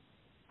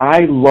I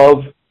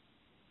love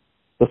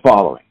the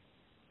following: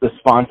 the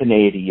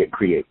spontaneity it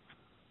creates,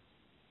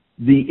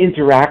 the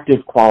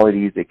interactive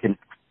qualities it can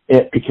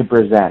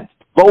present,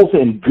 both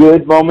in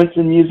good moments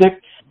in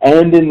music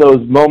and in those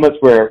moments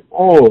where,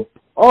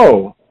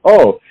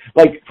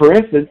 like, for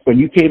instance, when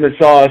you came and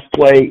saw us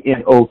play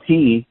in OP,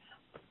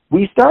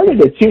 we started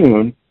a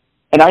tune,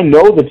 and I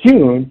know the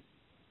tune,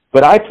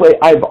 but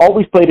I've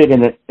always played it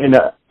in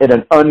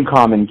an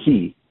uncommon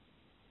key,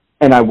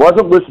 and I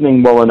wasn't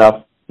listening well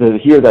enough to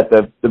hear that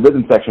the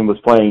rhythm section was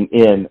playing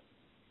in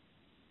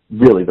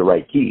really the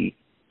right key.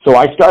 So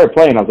I started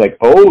playing. I was like,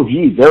 oh,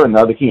 geez, they're in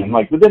another key. And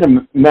like within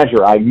a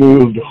measure, I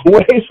moved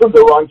away from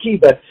the wrong key,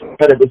 but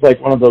it was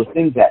like one of those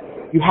things that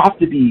you have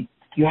to be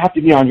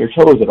on your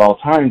toes at all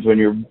times when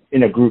you're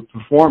in a group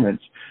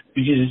performance,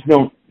 because you just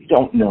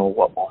don't know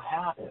what will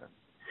happen.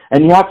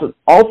 And you have to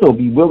also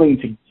be willing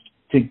to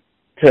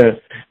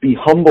be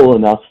humble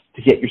enough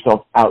to get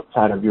yourself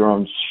outside of your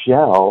own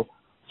shell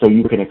so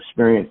you can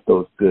experience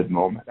those good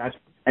moments.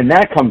 And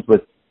that's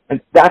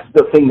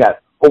the thing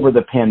that over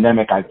the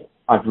pandemic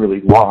I've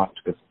really lost,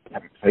 because I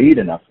haven't played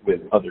enough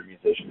with other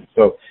musicians.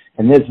 So,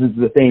 and this is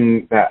the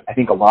thing that I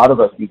think a lot of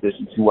us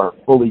musicians who are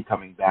fully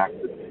coming back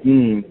to the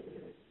scene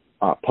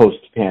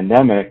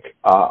post-pandemic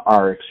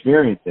are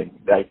experiencing.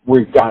 That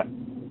we've got,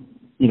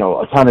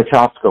 a ton of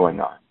chops going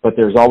on, but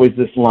there's always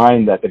this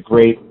line that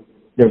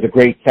there's a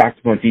great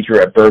saxophone teacher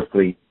at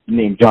Berkeley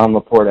named John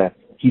Laporta.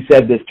 He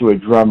said this to a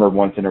drummer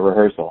once in a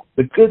rehearsal: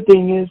 the good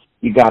thing is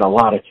you got a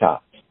lot of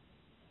chops.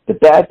 The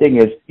bad thing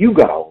is you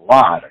got a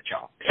lot of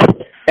chops.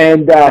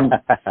 And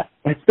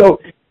so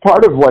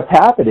part of what's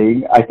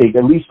happening, I think,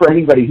 at least for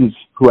anybody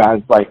who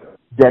has like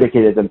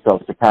dedicated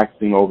themselves to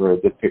practicing over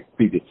the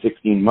previous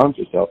 16 months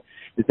or so,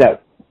 is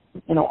that,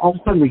 all of a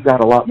sudden we've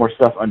got a lot more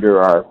stuff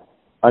under our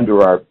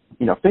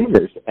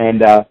fingers.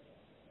 And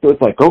so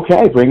it's like,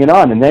 okay, bring it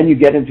on. And then you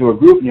get into a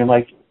group and you're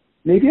like,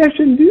 maybe I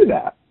shouldn't do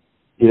that.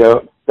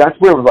 That's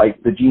where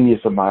like the genius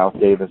of Miles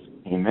Davis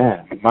came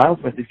in. Miles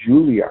went to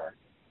Juilliard.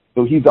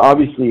 So he's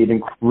obviously an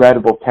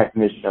incredible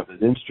technician of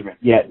his instrument.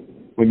 Yet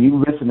when you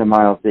listen to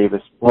Miles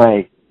Davis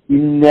play, you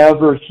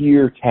never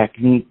hear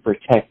technique for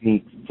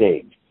technique's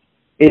sake.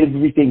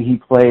 Everything he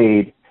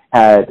played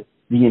had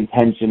the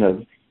intention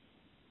of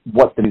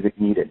what the music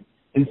needed.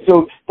 And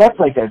so that's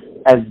like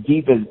as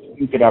deep as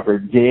you could ever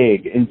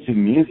dig into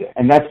music.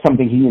 And that's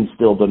something he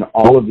instilled in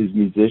all of his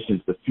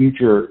musicians, the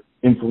future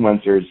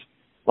influencers,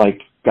 like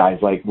guys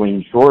like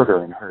Wayne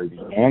Shorter and Herbie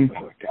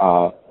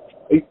Hancock,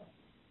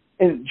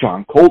 and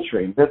John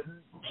Coltrane. That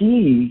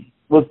he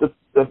was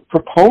the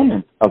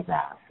proponent of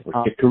that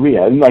for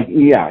Korea. And like,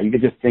 you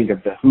could just think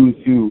of the who's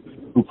who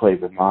plays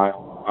with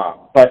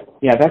Miles. But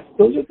yeah,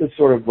 those are the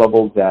sort of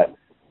levels that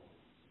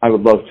I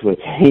would love to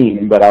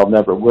attain, but I'll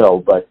never will.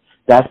 But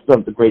that's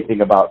the great thing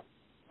about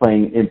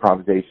playing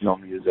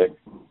improvisational music,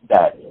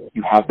 that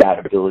you have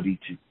that ability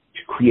to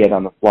create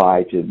on the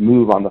fly, to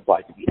move on the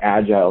fly, to be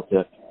agile,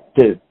 to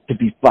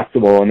be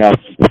flexible enough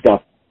if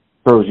stuff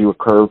throws you a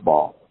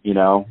curveball,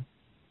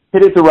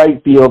 Hit it the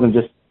right field and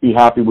just be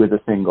happy with a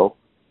single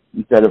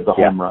instead of the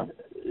home run.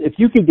 If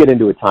you could get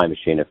into a time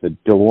machine, if the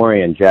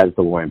Jazz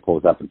DeLorean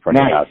pulls up in front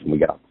of your house and we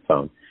get off the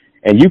phone,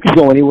 and you could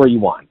go anywhere you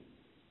want,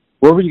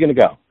 where were you going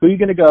to go? Who are you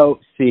going to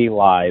go see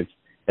live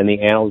in the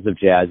annals of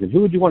jazz, and who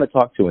would you want to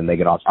talk to when they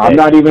get off stage? I'm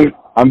not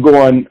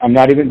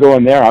even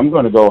going there. I'm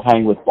going to go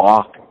hang with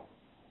Bach,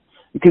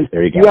 because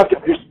you have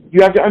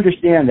to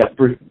understand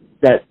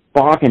that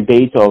Bach and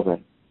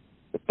Beethoven,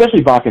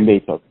 especially Bach and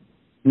Beethoven,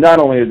 not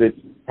only are they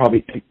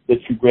probably the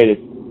two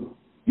greatest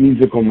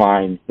musical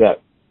minds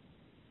that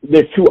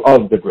they're two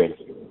of the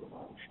greatest.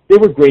 They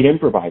were great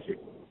improvisers.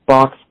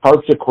 Bach's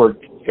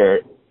harpsichord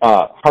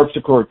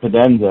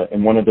cadenza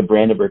in one of the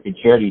Brandenburg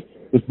Concerti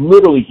was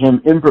literally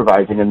him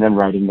improvising and then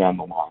writing down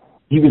the line.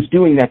 He was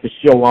doing that to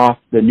show off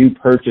the new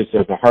purchase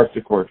of the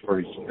harpsichord for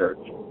his church.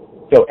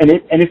 So,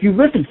 and if you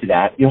listen to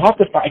that, you'll have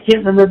to find, I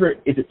can't remember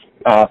if it's,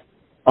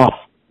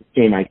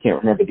 shame I can't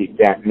remember the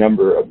exact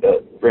number of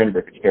the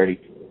Brandenburg Concerti.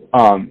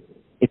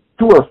 It's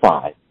 2 or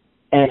 5.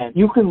 And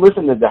you can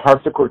listen to the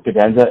harpsichord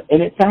cadenza,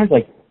 and it sounds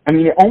like,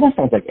 it almost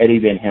sounds like Eddie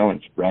Van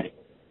Halen spread it.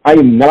 I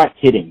am not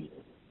kidding you.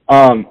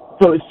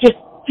 So it's just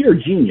pure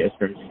genius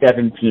from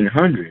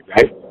 1700,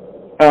 right?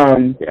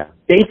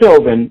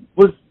 Beethoven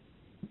was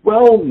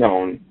well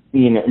known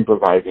being an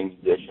improvising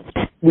musician.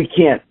 We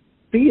can't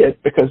see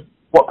it because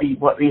what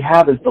we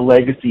have is the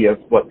legacy of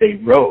what they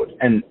wrote,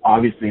 and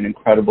obviously an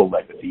incredible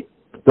legacy.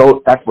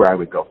 So that's where I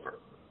would go first.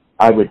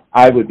 I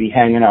would be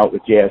hanging out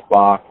with J.S.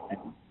 Bach and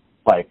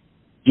like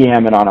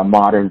jamming on a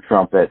modern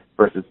trumpet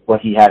versus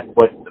what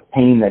the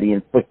pain that he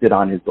inflicted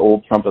on his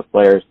old trumpet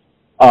players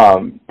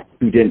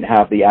who didn't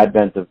have the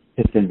advent of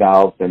piston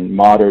valves and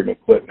modern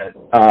equipment.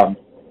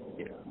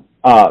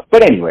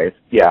 But anyways,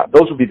 yeah,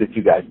 those would be the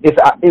two guys.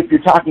 If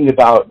you're talking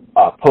about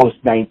post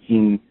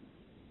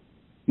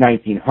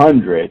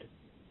 1900,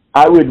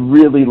 I would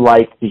really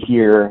like to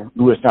hear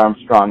Louis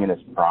Armstrong in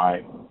his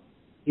prime.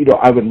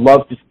 I would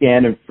love to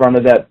stand in front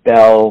of that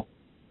bell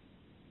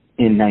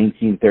in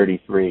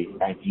 1933,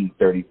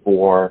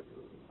 1934.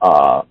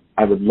 I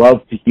would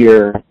love to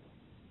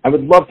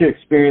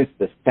experience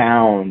the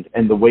sound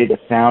and the way the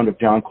sound of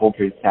John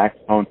Coltrane's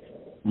saxophone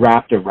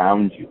wrapped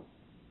around you.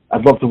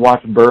 I'd love to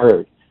watch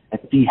Bird and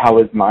see how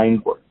his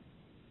mind works.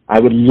 I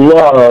would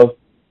love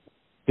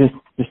to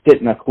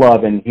sit in a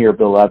club and hear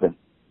Bill Evans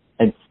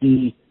and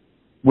see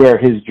where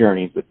his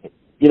journeys would take.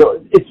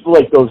 It's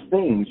like those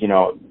things,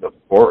 of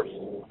course.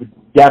 Would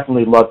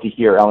definitely love to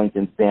hear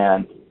Ellington's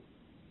band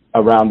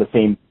around the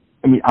same.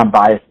 I'm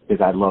biased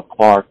because I love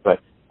Clark, but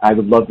I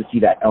would love to see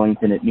that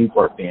Ellington at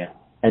Newport band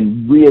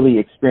and really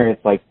experience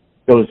like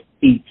those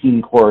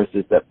 18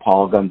 choruses that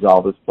Paul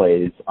Gonsalves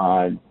plays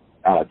on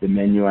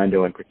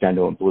diminuendo and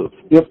crescendo and blues.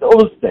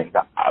 Those things.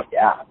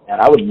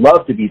 And I would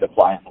love to be the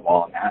fly on the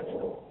wall in that.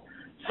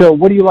 So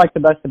what do you like the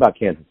best about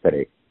Kansas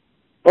City?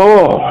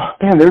 Oh,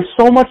 man, there's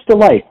so much to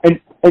like. And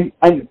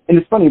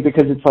it's funny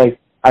because it's like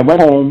I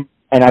went home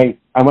and I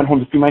went home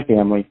to see my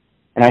family,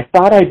 and I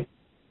thought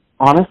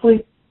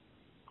honestly,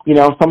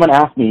 someone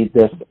asked me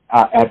this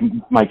at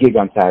my gig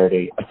on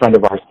Saturday. A friend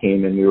of ours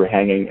came and we were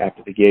hanging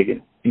after the gig,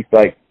 and he's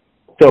like,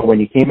 so when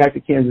you came back to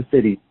Kansas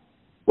City,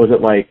 was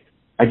it like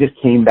I just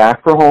came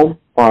back for home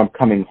or I'm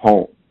coming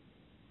home?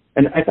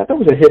 And I thought that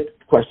was a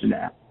hip question to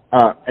ask.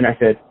 And I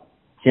said,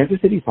 Kansas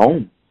City's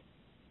home.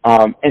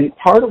 And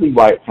partly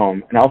why it's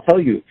home, and I'll tell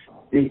you,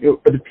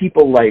 the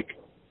people like,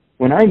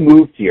 when I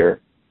moved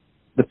here,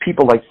 the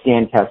people like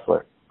Stan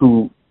Kessler,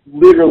 who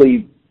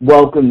literally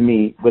welcomed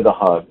me with a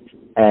hug,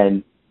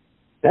 and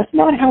that's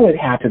not how it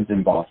happens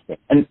in Boston.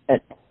 And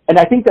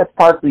I think that's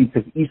partly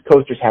because East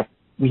Coasters have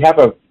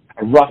a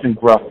rough and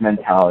gruff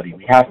mentality.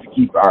 We have to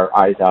keep our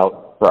eyes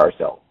out for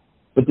ourselves.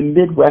 But the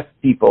Midwest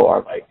people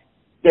are like,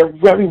 they're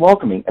very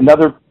welcoming.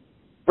 Another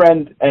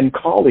friend and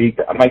colleague,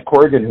 Mike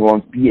Corrigan, who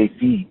owns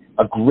BAC,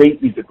 a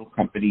great musical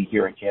company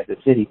here in Kansas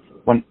City,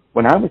 when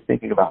I was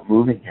thinking about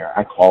moving here,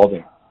 I called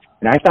him.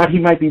 And I thought he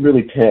might be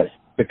really pissed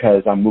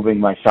because I'm moving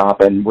my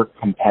shop and we're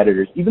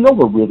competitors, even though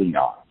we're really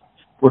not.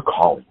 We're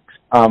colleagues.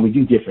 We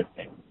do different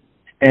things.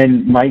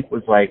 And Mike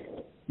was like,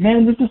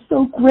 man, this is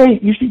so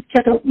great. You should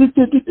check out this.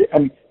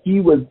 And he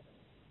was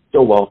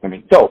so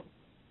welcoming. So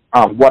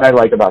what I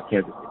like about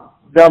Kansas City,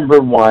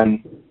 number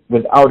one,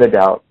 without a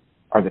doubt,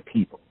 are the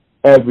people.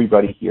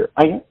 Everybody here.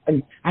 I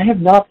have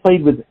not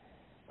played with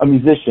a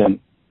musician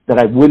that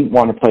I wouldn't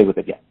want to play with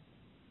again.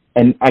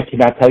 And I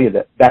cannot tell you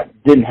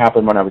that didn't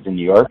happen when I was in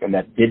New York, and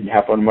that didn't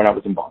happen when I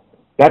was in Boston.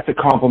 That's a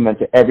compliment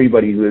to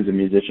everybody who is a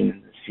musician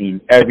in the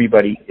scene.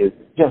 Everybody is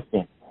just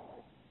in.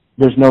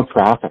 There's no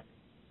traffic.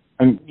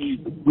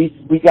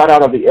 We got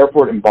out of the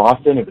airport in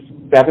Boston. It was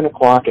 7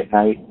 o'clock at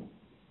night,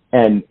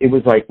 and it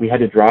was like we had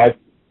to drive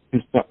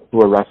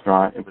to a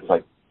restaurant. It was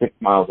like 6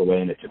 miles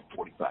away, and it took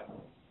 45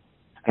 minutes.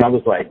 And I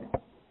was like,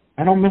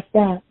 I don't miss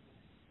that.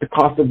 The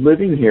cost of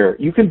living here.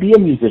 You can be a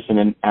musician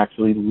and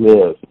actually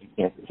live in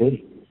Kansas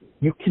City.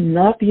 You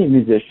cannot be a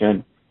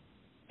musician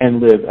and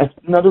live. That's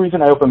another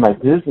reason I opened my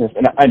business,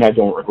 and I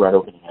don't regret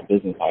opening my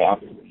business. I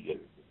absolutely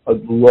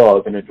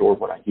love and adore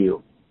what I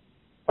do,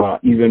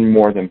 even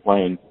more than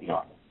playing.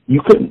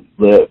 You couldn't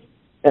live.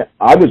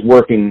 I was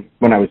working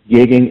when I was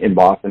gigging in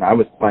Boston. I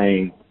was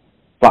playing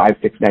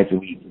 5-6 nights a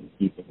week in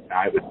Keeping, and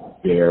I was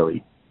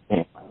barely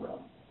paying my rent.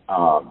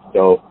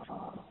 So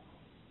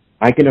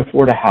I can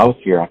afford a house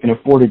here. I can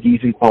afford a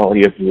decent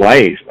quality of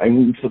life.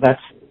 So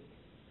that's,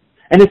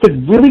 and it's a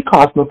really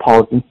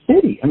cosmopolitan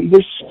city.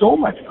 There's so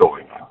much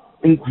going on.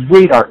 And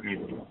great art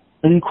museum,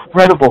 an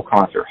incredible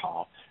concert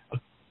hall, a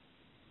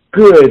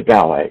good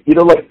ballet.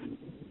 Like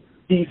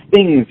these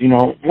things,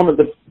 one of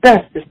the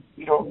best,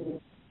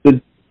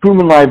 the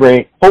Truman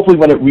Library, hopefully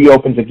when it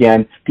reopens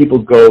again, people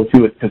go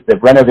to it because the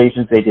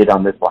renovations they did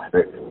on this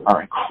library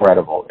are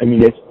incredible. I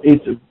mean,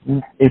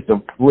 it's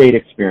a great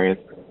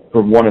experience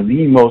for one of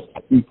the most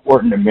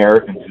important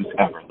Americans who's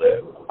ever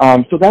lived.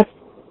 So those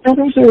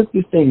are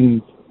the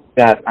things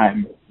that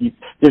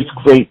there's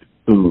great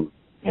food,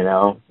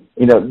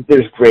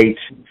 there's great,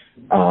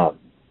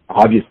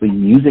 obviously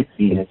music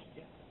scene.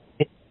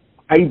 It's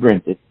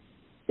vibrant,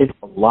 it's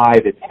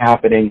alive, it's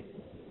happening.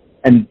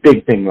 And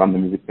big thing on the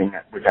music thing,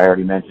 which I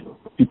already mentioned,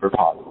 super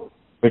positive,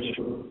 it's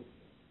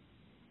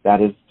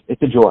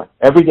a joy.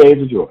 Every day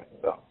is a joy.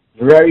 So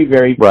very,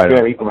 very,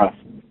 very blessed.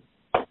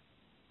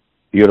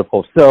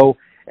 Beautiful. So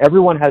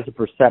everyone has a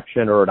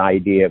perception or an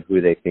idea of who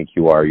they think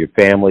you are, your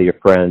family, your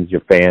friends, your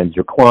fans,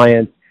 your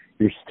clients,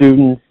 your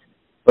students,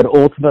 but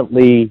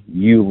ultimately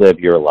you live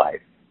your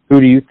life.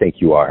 Who do you think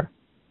you are?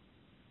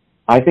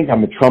 I think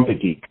I'm a trumpet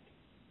geek.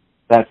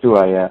 That's who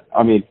I am.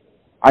 I mean,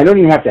 I don't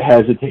even have to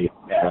hesitate,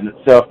 man.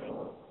 So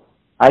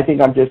I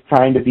think I'm just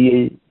trying to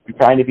be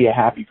a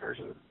happy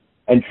person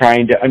and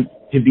trying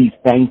to be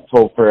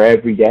thankful for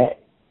every day.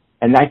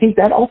 And I think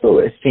that also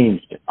has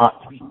changed,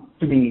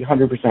 to be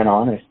 100%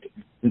 honest,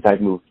 since I've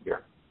moved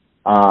here.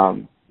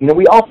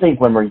 We all think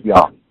when we're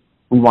young,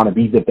 we want to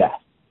be the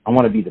best. I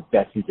want to be the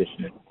best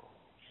musician in the world.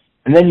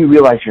 And then you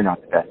realize you're not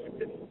the best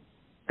musician.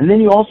 And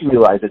then you also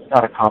realize it's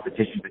not a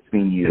competition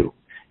between you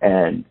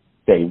and,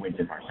 say,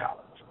 Wynton Marsalis.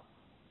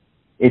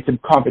 It's a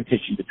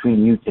competition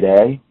between you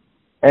today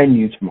and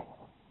you tomorrow.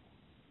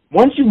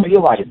 Once you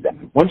realize that,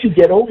 once you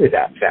get over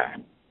that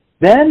fact,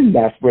 then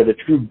that's where the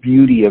true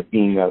beauty of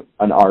being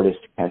an artist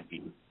can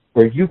be,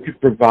 where you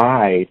could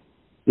provide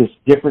this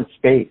different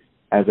space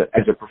as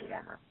a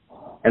performer.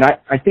 And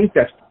I think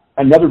that's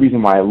another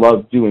reason why I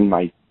love doing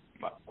my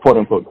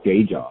quote-unquote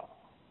day job.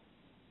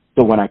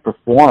 So when I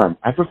perform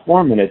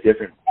in a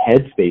different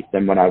headspace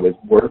than when I was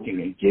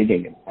working and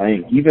gigging and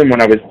playing. Even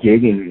when I was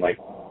gigging,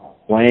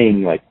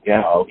 playing,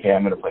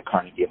 I'm going to play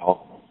Carnegie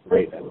Hall.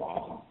 Great, that's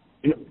awesome.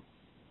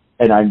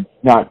 And I'm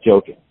not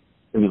joking.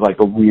 It was like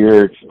a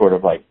weird sort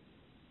of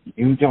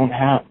you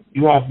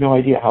have no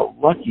idea how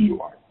lucky you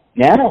are.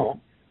 Now,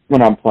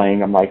 when I'm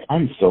playing, I'm like,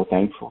 I'm so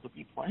thankful to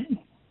be playing.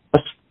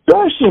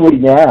 Especially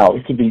now,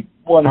 it could be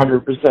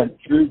 100%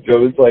 true,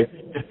 Joe. It's like,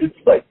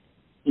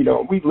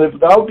 we live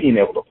without being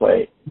able to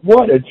play.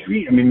 What a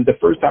treat. I mean, the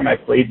first time I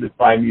played with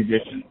 5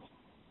 musicians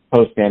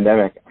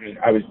post-pandemic, I mean,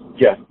 I was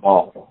just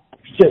awful.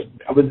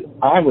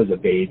 I was a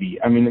baby.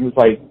 I mean, it was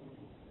like,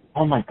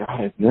 oh my God,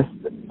 I've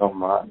missed it so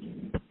much.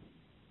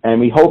 And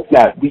we hope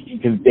that we can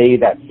convey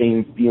that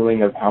same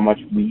feeling of how much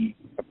we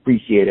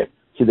appreciate it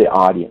to the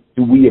audience.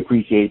 Do we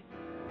appreciate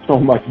so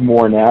much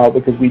more now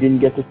because we didn't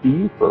get to see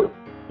you for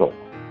so long?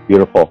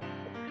 Beautiful.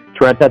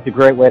 Trent, that's a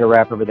great way to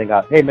wrap everything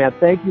up. Hey, man,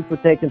 thank you for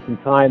taking some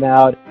time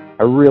out.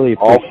 I really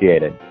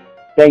appreciate it.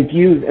 Thank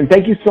you. And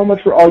thank you so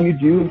much for all you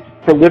do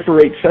to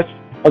proliferate such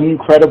an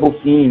incredible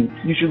scene.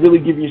 You should really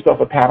give yourself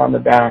a pat on the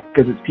back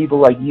because it's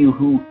people like you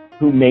who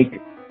make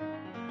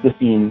the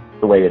scene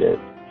the way it is.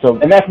 So,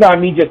 and that's not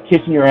me just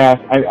kissing your ass.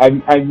 I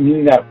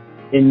mean that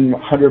in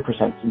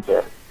 100%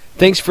 sincerity.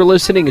 Thanks for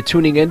listening and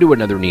tuning in to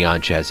another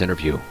Neon Jazz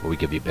interview, where we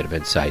give you a bit of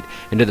insight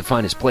into the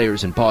finest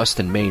players in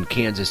Boston, Maine,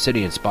 Kansas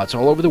City, and spots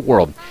all over the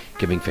world,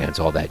 giving fans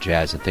all that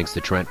jazz. And thanks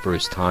to Trent for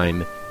his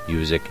time,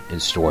 music,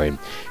 and story.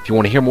 If you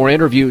want to hear more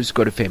interviews,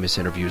 go to Famous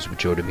Interviews with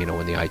Joe Domino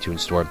in the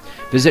iTunes Store.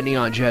 Visit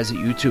neonjazz at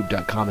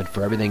youtube.com, and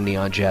for everything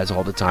Neon Jazz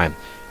all the time,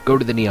 go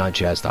to the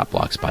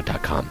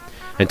neonjazz.blogspot.com.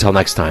 Until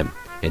next time,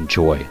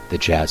 enjoy the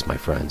jazz, my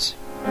friends.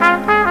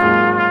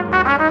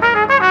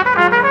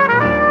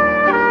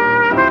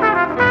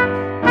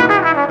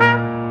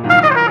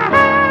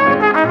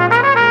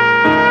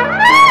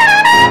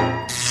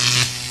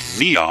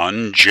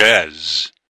 Neon Jazz.